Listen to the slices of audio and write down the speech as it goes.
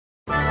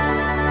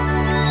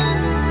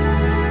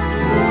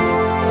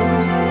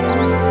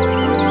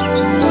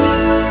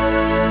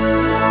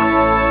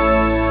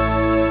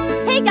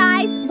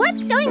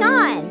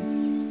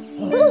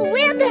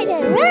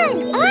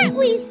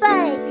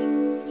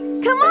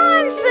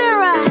on,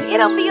 Cera!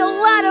 It'll be a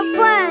lot of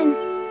fun!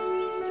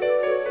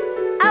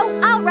 Oh,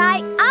 all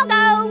right, I'll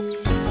go!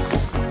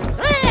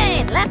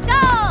 Great, let's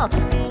go!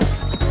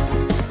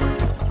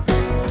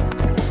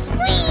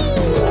 Whee!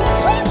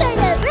 We're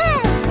gonna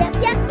run! Yup,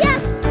 yup,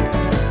 yup!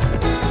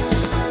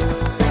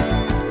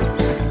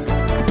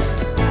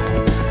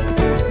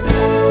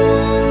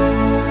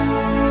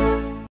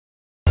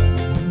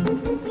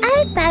 I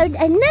found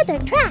another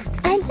track!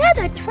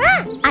 Another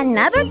track!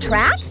 Another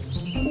track?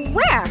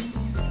 Where?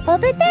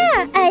 Over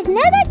there!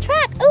 Another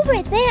track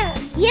over there!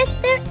 Yes,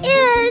 there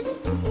is!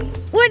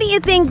 What do you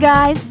think,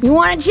 guys? You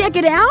want to check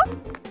it out?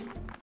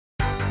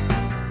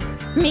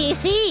 Me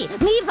see,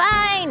 me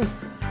find!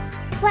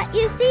 What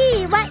you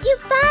see, what you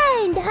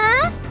find,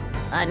 huh?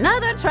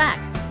 Another track,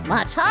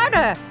 much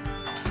harder.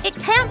 It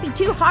can't be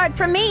too hard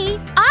for me.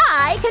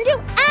 I can do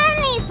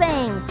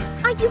anything!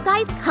 Are you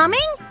guys coming?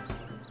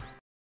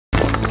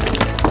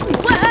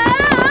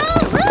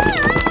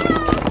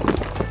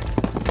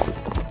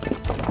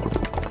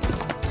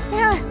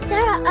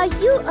 Cera, are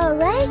you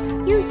alright?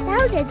 You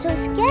sounded so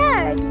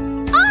scared.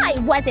 I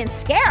wasn't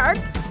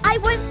scared. I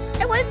was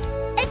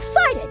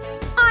excited.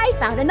 I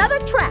found another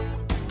track.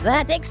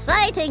 That's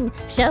exciting.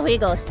 Shall we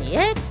go see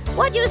it?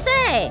 What do you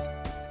say?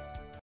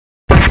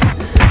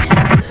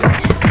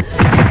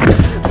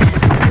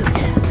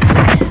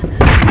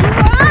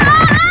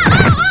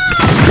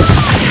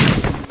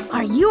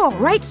 Are you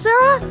alright,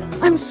 Cera?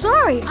 I'm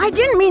sorry. I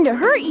didn't mean to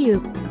hurt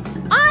you.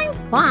 I'm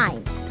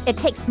fine. It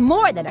takes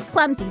more than a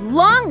clumsy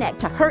long neck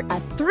to hurt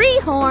a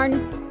three-horn.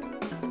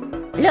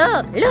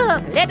 Look,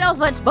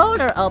 Littlefoot's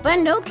boulder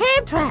opened new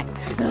cave track.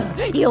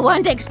 You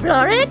want to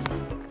explore it?